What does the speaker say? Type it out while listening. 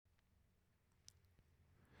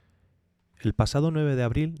El pasado 9 de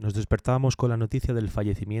abril nos despertábamos con la noticia del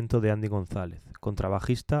fallecimiento de Andy Gonzalez,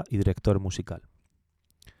 contrabajista y director musical.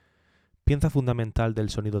 Pieza fundamental del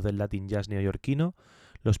sonido del Latin jazz neoyorquino,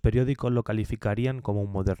 los periódicos lo calificarían como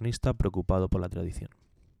un modernista preocupado por la tradición.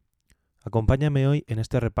 Acompáñame hoy en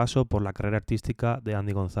este repaso por la carrera artística de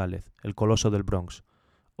Andy Gonzalez, el coloso del Bronx,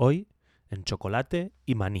 hoy en Chocolate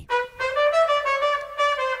y Maní.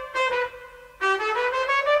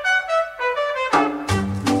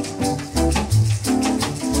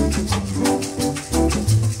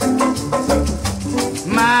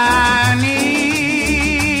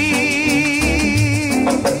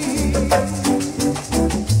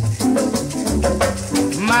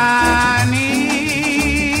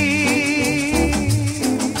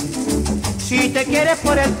 Si te quieres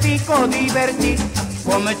por el pico divertir,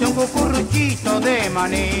 cómete un cucurruchito de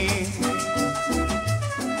maní.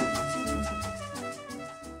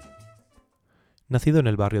 Nacido en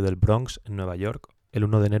el barrio del Bronx, en Nueva York, el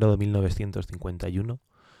 1 de enero de 1951,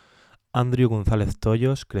 Andrew González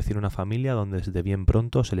Tollos creció en una familia donde desde bien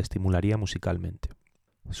pronto se le estimularía musicalmente.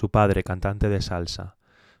 Su padre, cantante de salsa,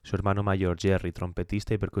 su hermano mayor Jerry,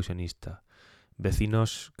 trompetista y percusionista,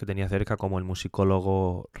 vecinos que tenía cerca como el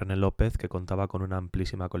musicólogo René López, que contaba con una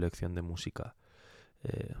amplísima colección de música.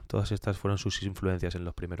 Todas estas fueron sus influencias en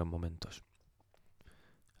los primeros momentos.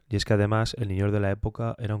 Y es que además el New York de la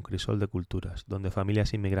época era un crisol de culturas, donde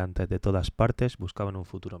familias inmigrantes de todas partes buscaban un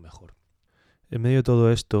futuro mejor. En medio de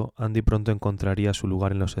todo esto, Andy pronto encontraría su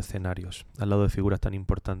lugar en los escenarios, al lado de figuras tan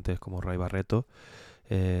importantes como Ray Barretto,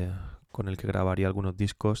 con el que grabaría algunos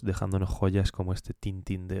discos, dejándonos joyas como este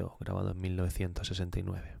Tintindeo, grabado en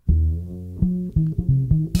 1969.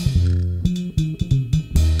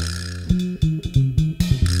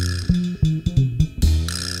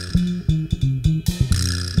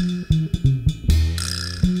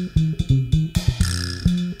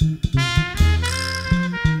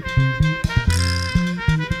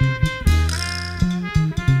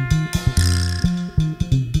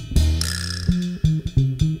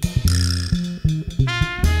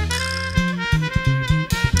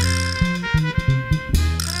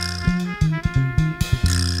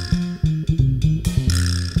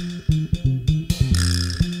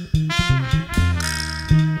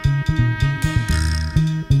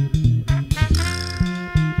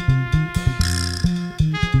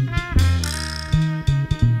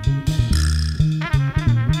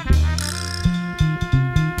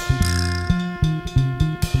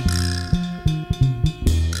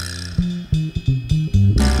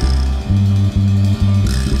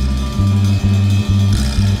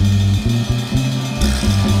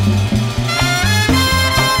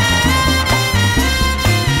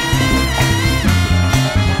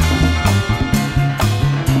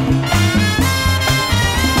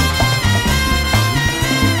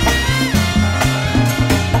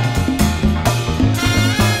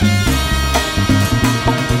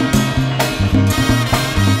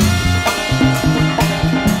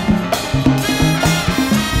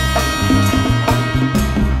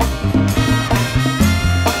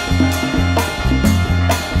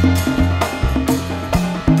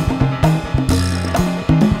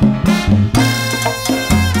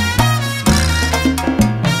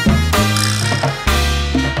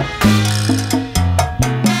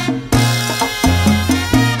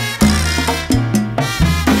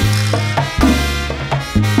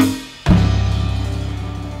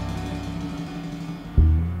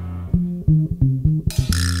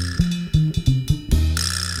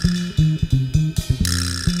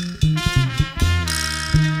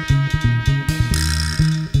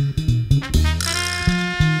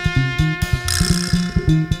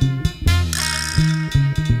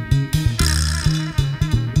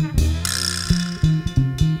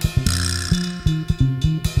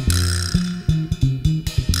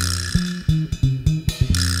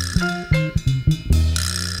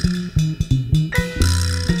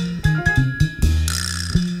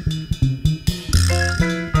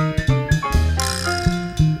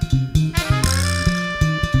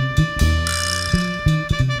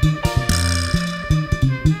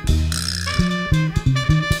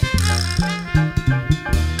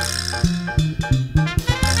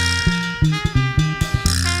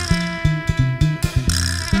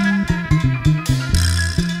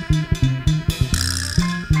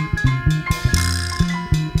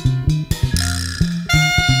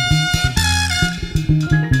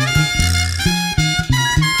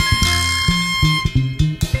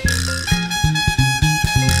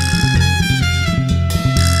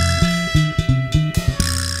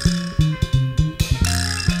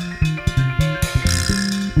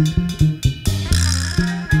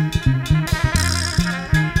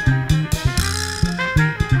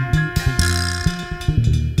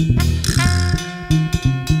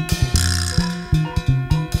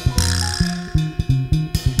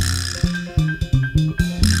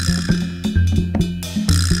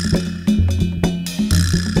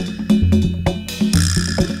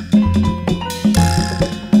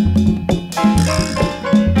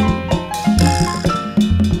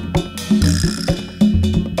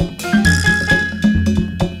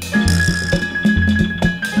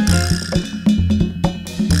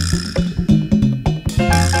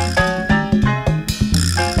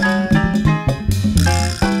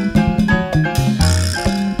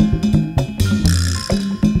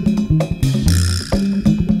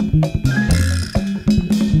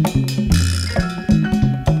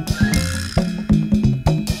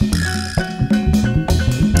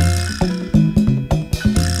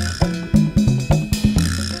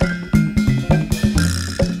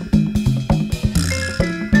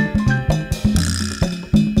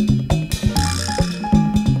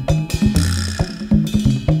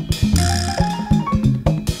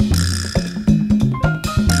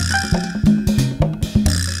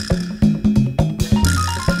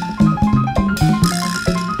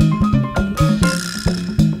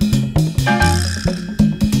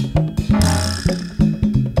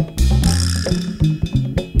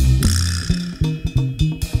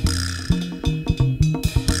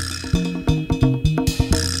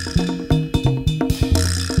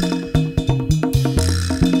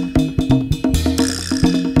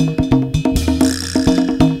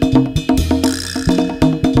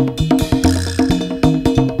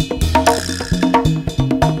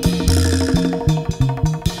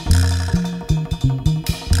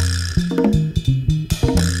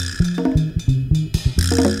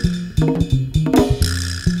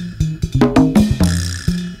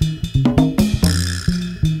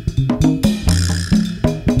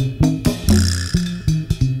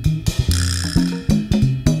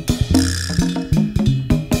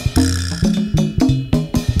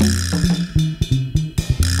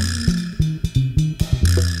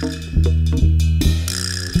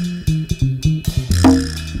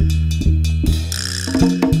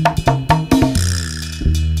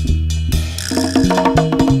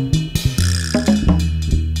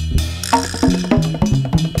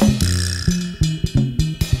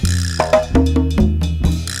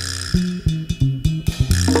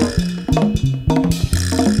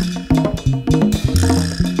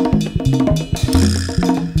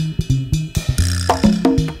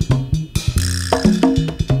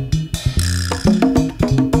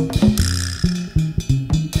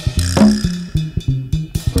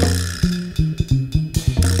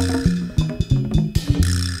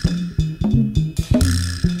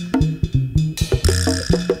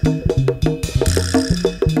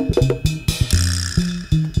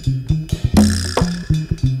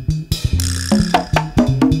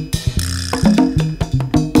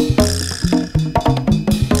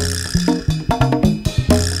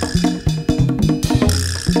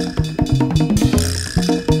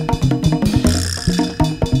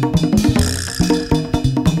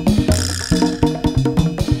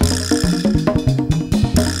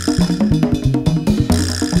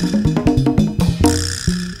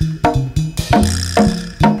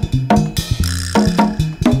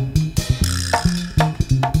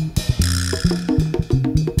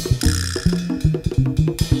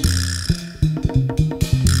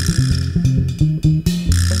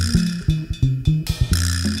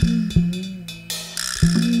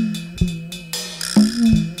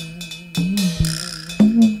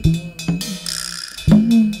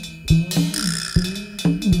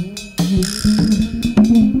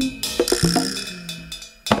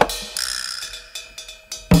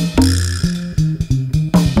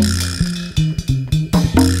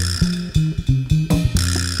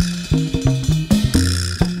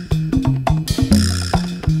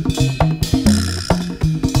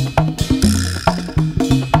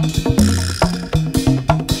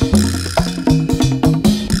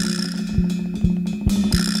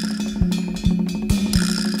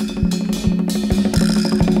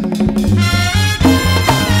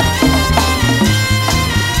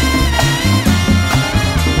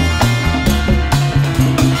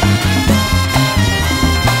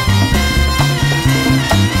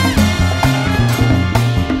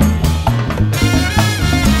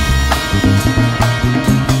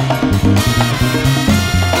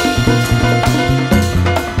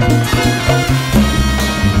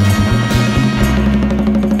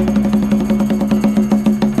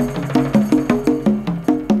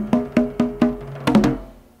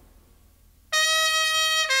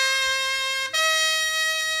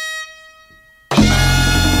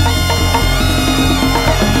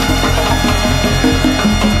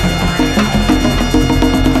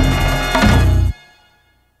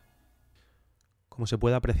 Como se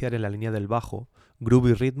puede apreciar en la línea del bajo,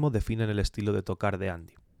 groove y ritmo definen el estilo de tocar de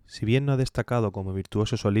Andy. Si bien no ha destacado como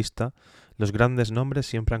virtuoso solista, los grandes nombres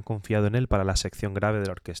siempre han confiado en él para la sección grave de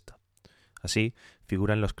la orquesta. Así,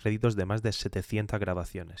 figura en los créditos de más de 700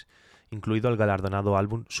 grabaciones, incluido el galardonado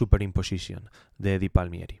álbum Superimposition de Eddie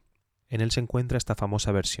Palmieri. En él se encuentra esta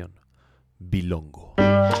famosa versión, Bilongo.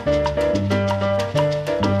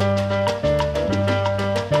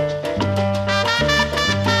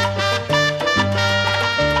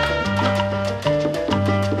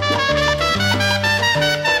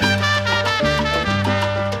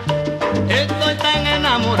 Estoy tan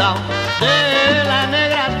enamorado de la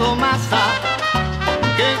negra Tomasa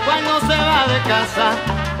que cuando se va de casa,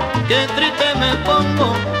 qué triste me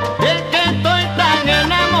pongo. Es que estoy tan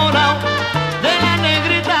enamorado de la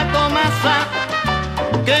negrita Tomasa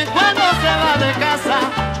que cuando se va de casa,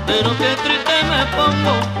 pero qué triste me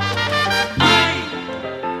pongo. Ay,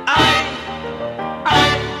 ay,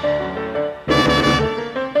 ay.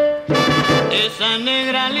 Esa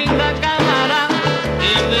negra linda cámara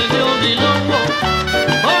que me dio bilongo.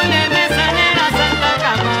 Óyeme esa negra santa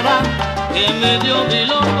cámara que me dio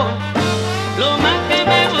bilongo. Lo más que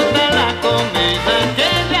me gusta es la comida que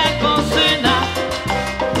ella cocina.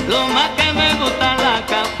 Lo más que me gusta es la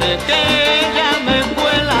café que ella me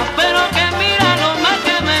cuela. Pero que mira, lo más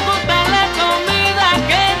que me gusta es la comida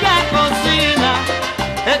que ella cocina.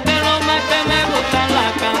 Es que lo más que me gusta es la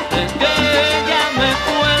café que ella me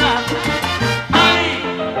cuela. Ay,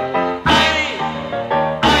 ay,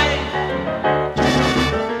 ay.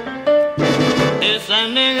 Esa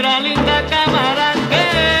negra linda cámara que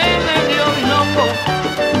me dio bilongo.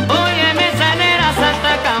 Óyeme esa negra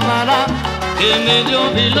santa cámara que me dio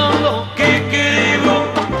bilongo. ¿Qué queremos?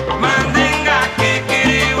 Mandinga, ¿qué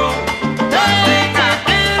queremos? Mandinga,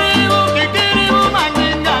 ¿Qué queremos,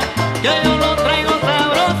 mandinga? Que yo lo traigo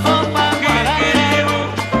sabroso pa' ¿qué queremos?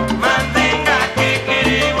 Mandinga, ¿qué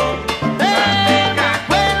queremos? Mandinga,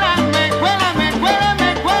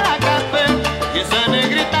 me cuela café. Y esa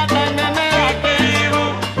negrita también me da ¿qué queremos?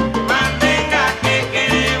 Mandinga, ¿qué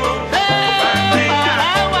queremos? Mandinga,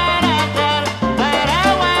 para guaratar,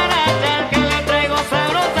 que le traigo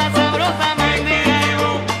sabrosa, sabrosa ¿qué mandinga.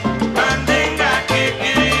 queremos? Mandinga, ¿qué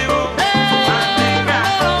queremos? Mandinga,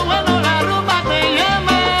 Pero bueno, la rumba te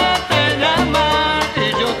llama,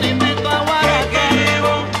 y yo te invito a ¿qué guaratar.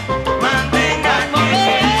 queremos? Mandinga, ¿qué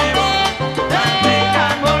queremos? Mandinga,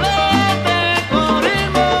 Angolete, con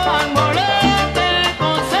ritmo, angolete,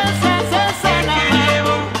 con salsa, salsa ¿qué nada más.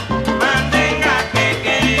 queremos? Mandinga, ¿qué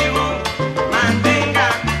queremos? Mandinga.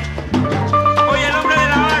 Oye, el hombre de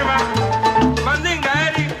la barba. Mandinga,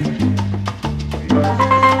 Eric.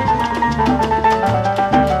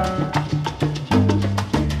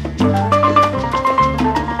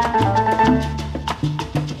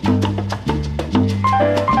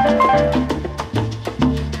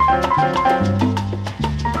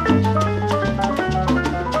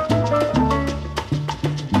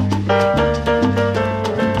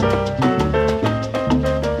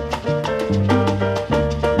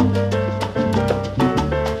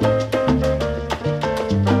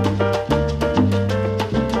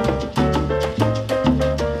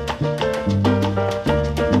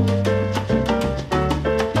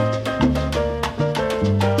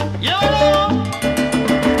 Llévalo.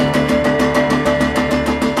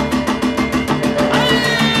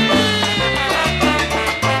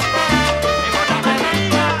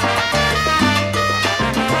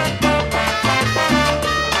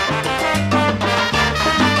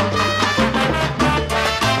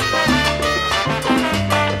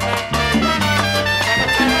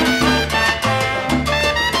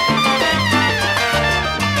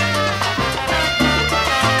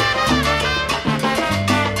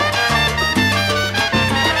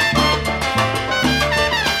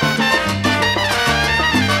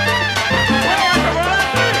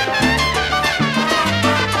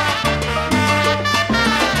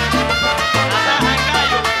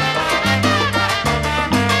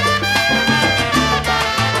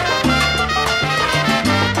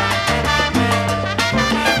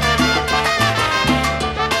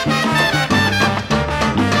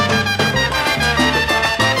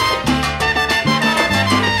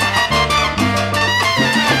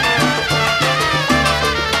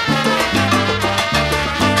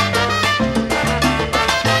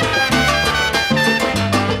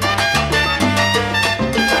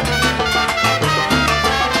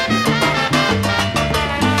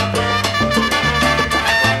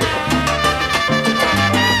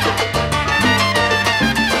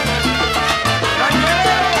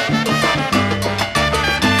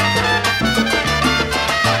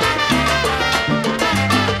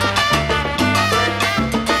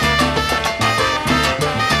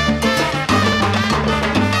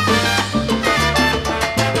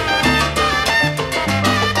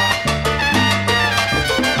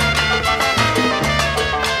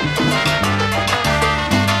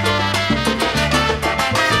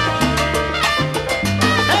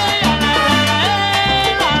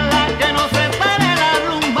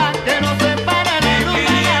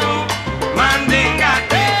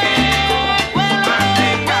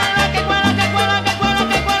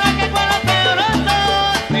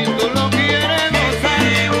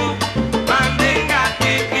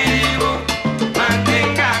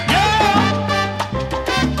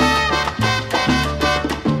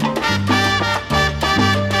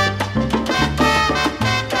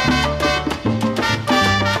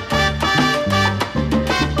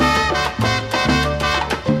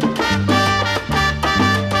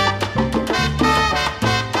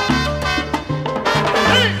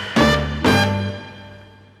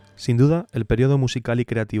 Sin duda, el periodo musical y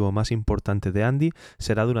creativo más importante de Andy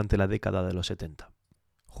será durante la década de los 70.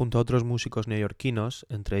 Junto a otros músicos neoyorquinos,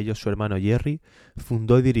 entre ellos su hermano Jerry,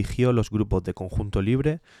 fundó y dirigió los grupos de Conjunto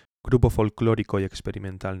Libre, grupo folclórico y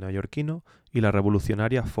experimental neoyorquino, y la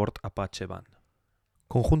revolucionaria Fuerte Apache Band.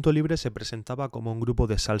 Conjunto Libre se presentaba como un grupo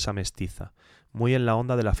de salsa mestiza, muy en la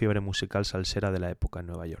onda de la fiebre musical salsera de la época en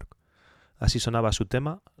Nueva York. Así sonaba su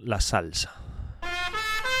tema, La Salsa.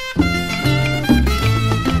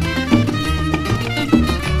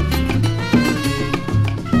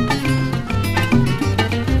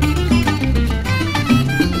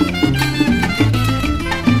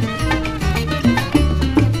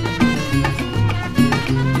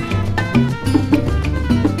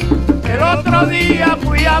 Otro día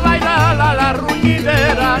fui a bailar a la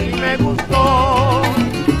ruñidera y me gustó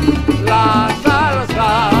la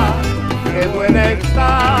salsa, qué buena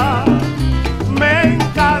está, me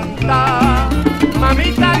encanta.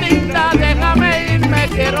 Mamita linda, déjame ir, me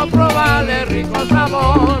quiero probar el rico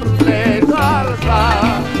sabor de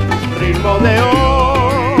salsa, ritmo de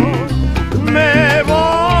hoy, me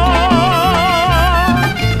voy.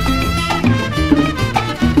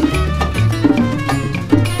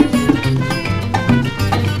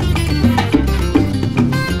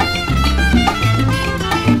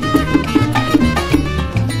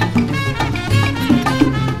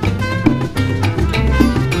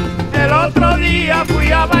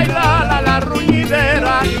 Fui a bailar a la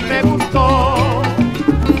ruñidera y me gustó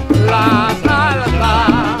la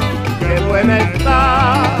salsa, qué buena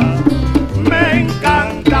está, me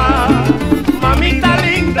encanta. Mamita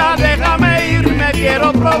linda, déjame ir, me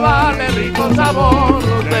quiero probar el rico sabor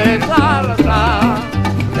de salsa,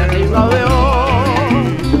 del ritmo de hoy,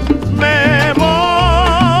 me voy.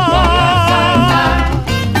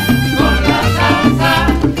 Con la salsa,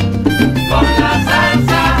 con la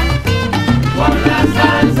salsa, con la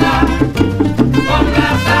salsa, con la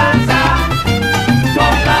salsa,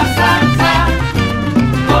 con la salsa,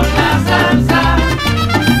 con la salsa,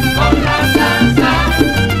 con la salsa, con la salsa,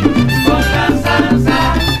 con la salsa,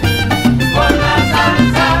 con la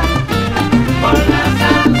salsa, con la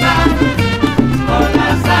salsa,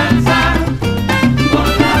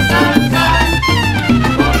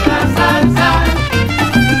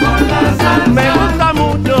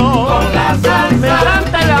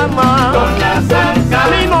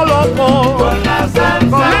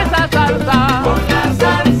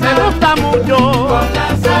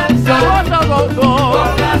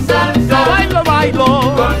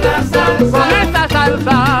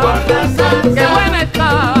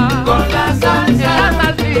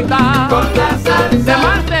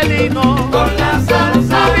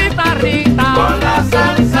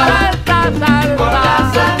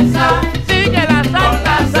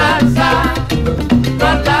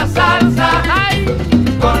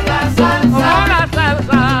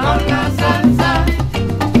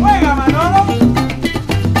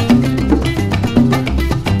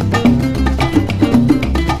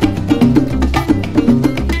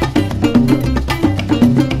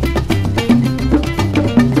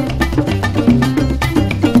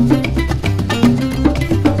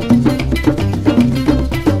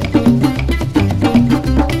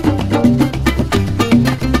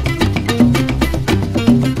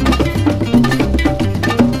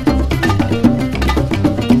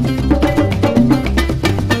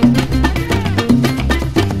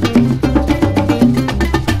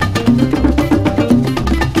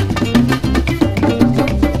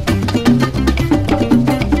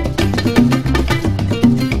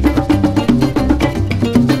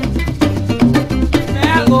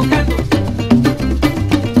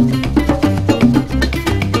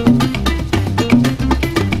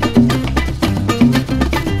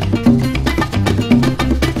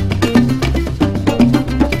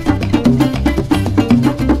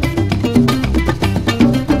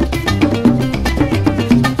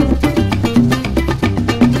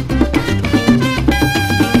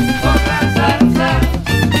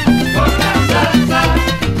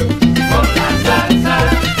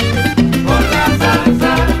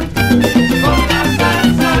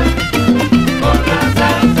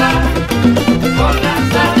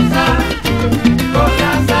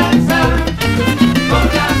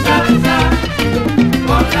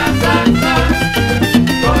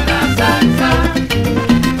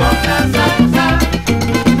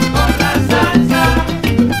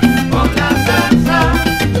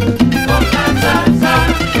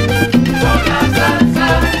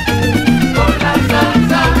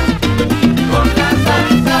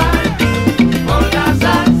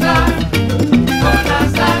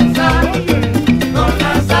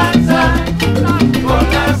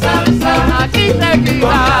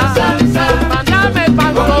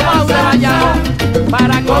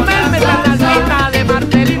 a comerme esa salsita de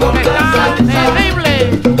Marcelino que está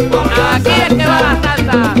terrible. Aquí es que va la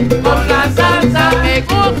salsa, con la salsa me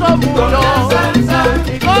gozo mucho.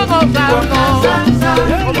 Y como salto,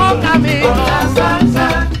 como camino.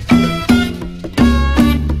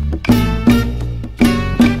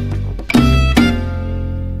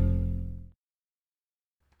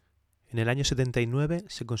 En el año 79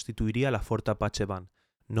 se constituiría la Fuerte Apache Band,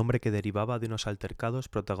 nombre que derivaba de unos altercados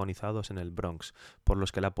protagonizados en el Bronx, por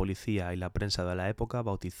los que la policía y la prensa de la época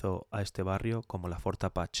bautizó a este barrio como la Fuerte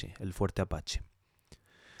Apache, el Fuerte Apache.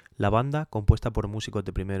 La banda, compuesta por músicos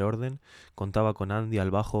de primer orden, contaba con Andy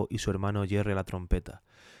al bajo y su hermano Jerry a la trompeta,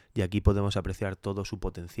 y aquí podemos apreciar todo su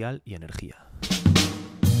potencial y energía.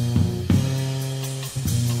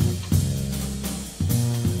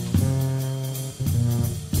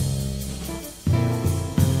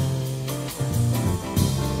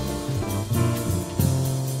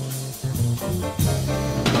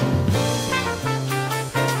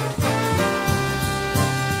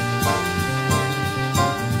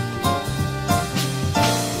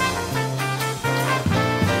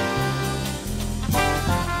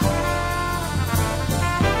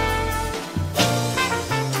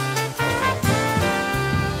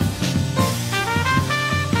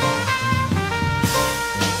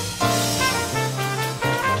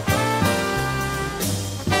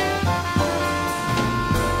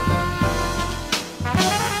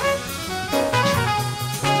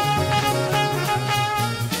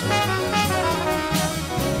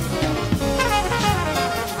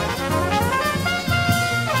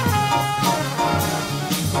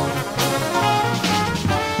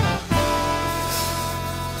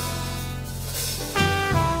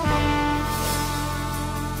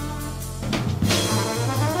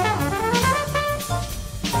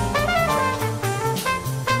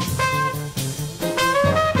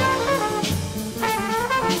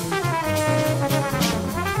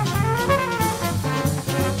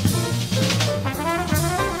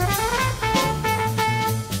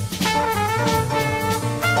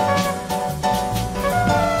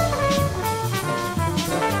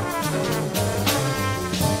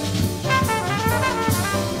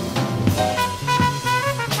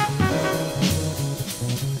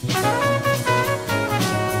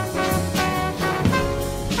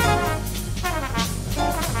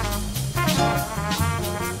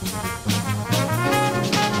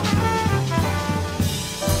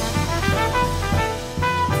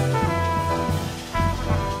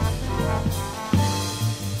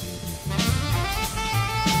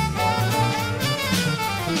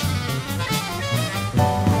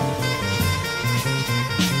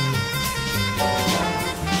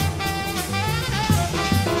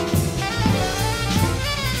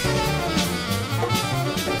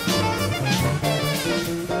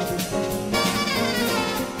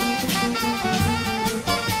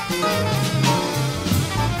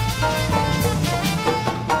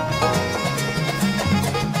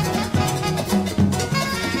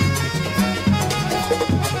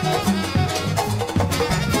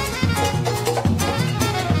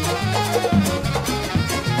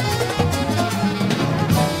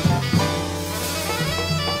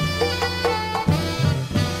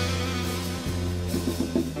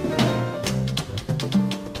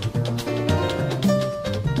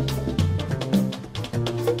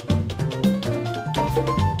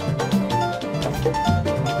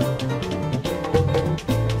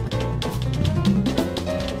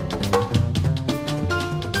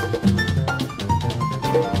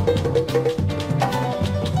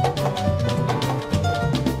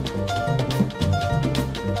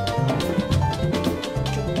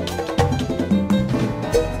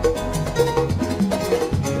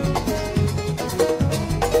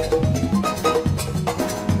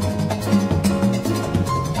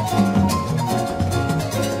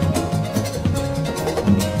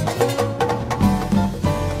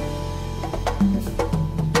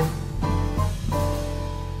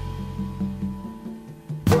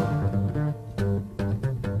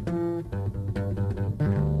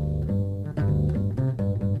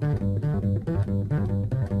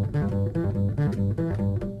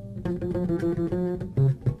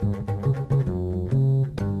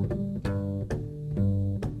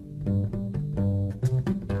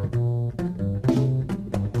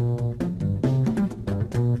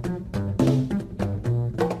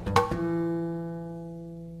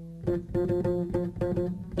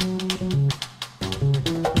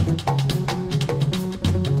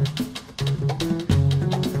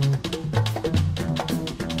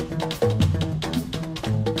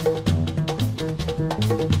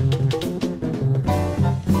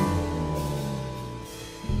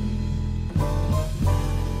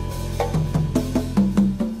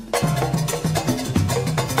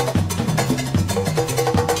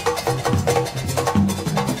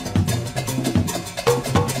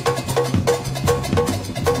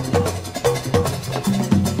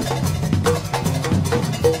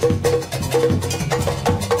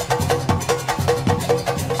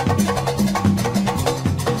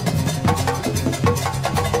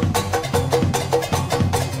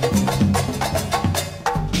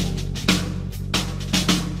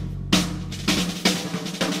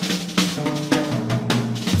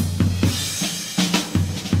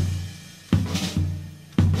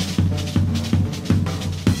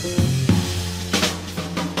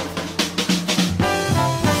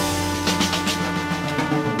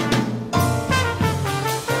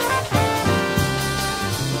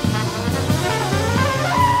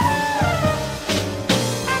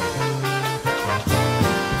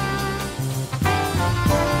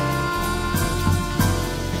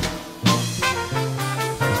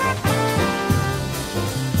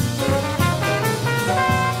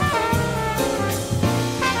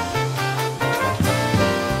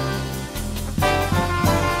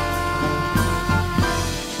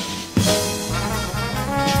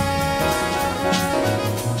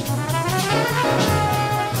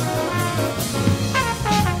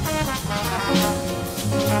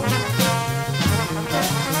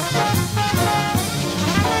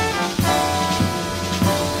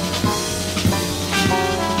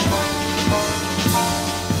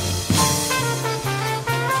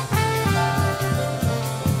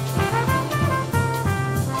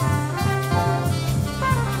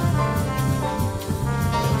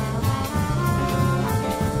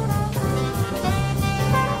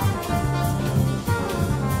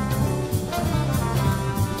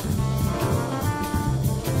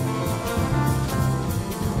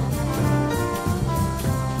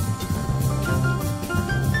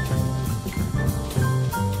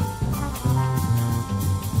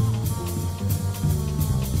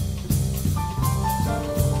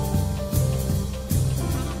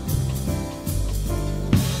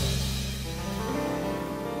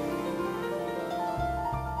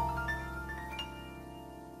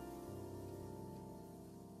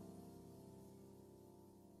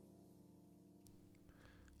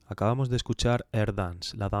 Acabamos de escuchar Air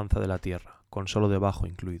Dance, la danza de la tierra, con solo de bajo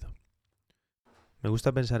incluido. Me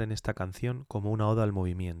gusta pensar en esta canción como una oda al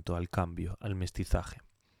movimiento, al cambio, al mestizaje.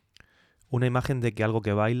 Una imagen de que algo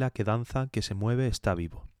que baila, que danza, que se mueve, está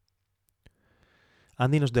vivo.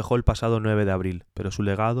 Andy nos dejó el pasado 9 de abril, pero su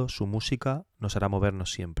legado, su música, nos hará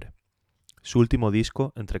movernos siempre. Su último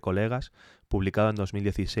disco, Entre Colegas, publicado en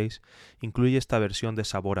 2016, incluye esta versión de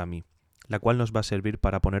Sabor a mí, la cual nos va a servir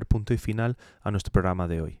para poner punto y final a nuestro programa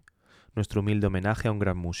de hoy, nuestro humilde homenaje a un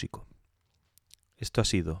gran músico. Esto ha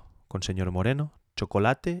sido, con Señor Moreno,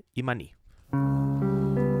 Chocolate y Maní.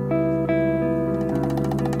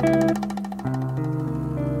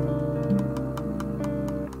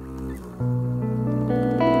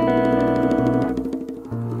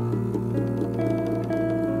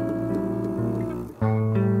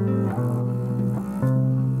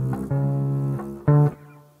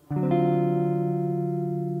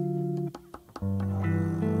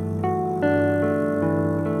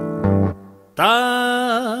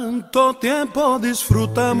 Tanto tiempo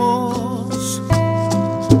disfrutamos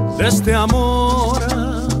de este amor,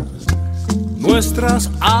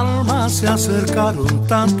 nuestras almas se acercaron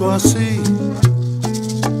tanto así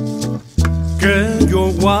que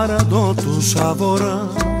yo guardo tu sabor,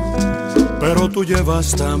 pero tú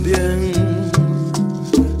llevas también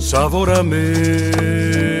sabor a mí.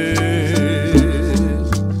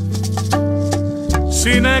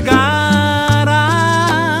 Si negaras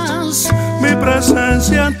mi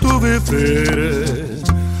presencia en tu vivir,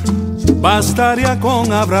 bastaría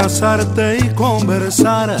con abrazarte y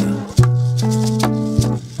conversar.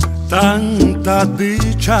 Tanta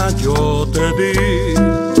dicha yo te di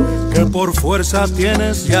que por fuerza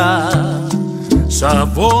tienes ya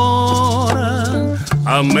sabor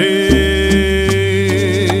a mí.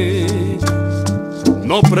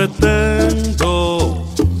 No pretendo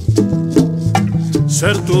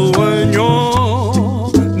ser tu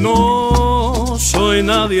dueño, no soy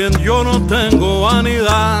nadie, yo no tengo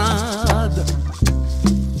vanidad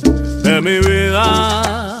de mi vida.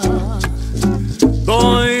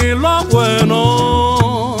 Doy lo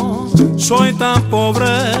bueno, soy tan pobre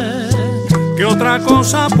que otra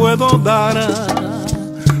cosa puedo dar.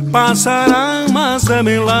 Pasarán más de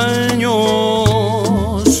 1000 años,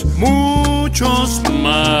 muchos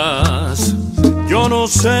más. Yo no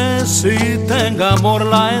sé si tenga amor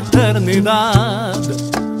la eternidad,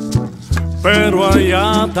 pero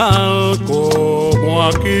allá tal como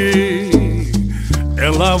aquí,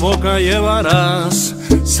 en la boca llevarás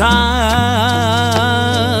sabor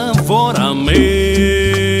a mí.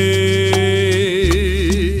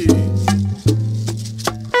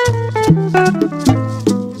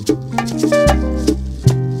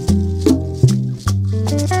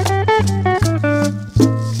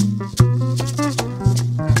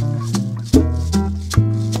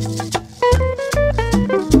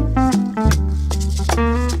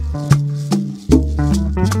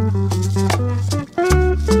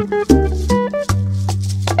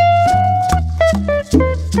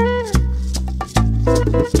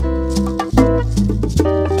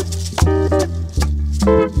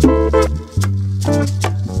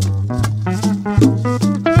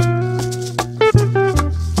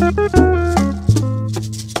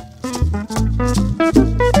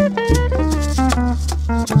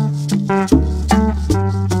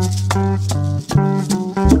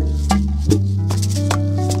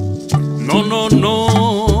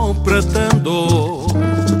 No pretendo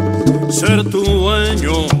ser tu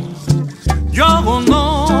dueño, yo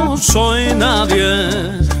no soy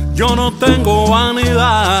nadie, yo no tengo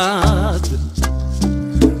vanidad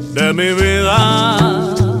de mi vida.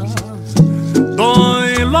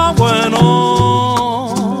 Doy lo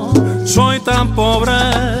bueno, soy tan pobre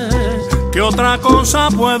que otra cosa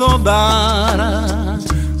puedo dar.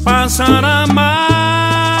 Pasará más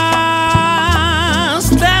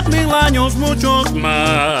de 1000 años, muchos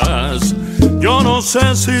más. Yo no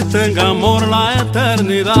sé si tenga amor la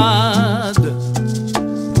eternidad,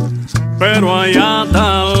 pero allá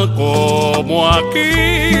tal como aquí,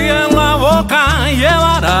 en la boca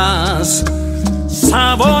llevarás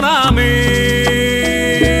sabor a mí.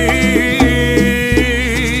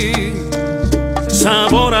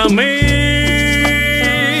 Sabor a mí.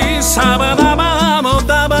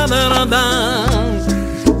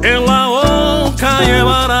 En la boca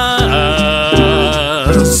llevarás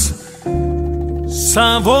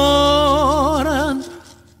sabor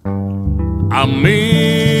a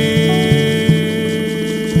mí.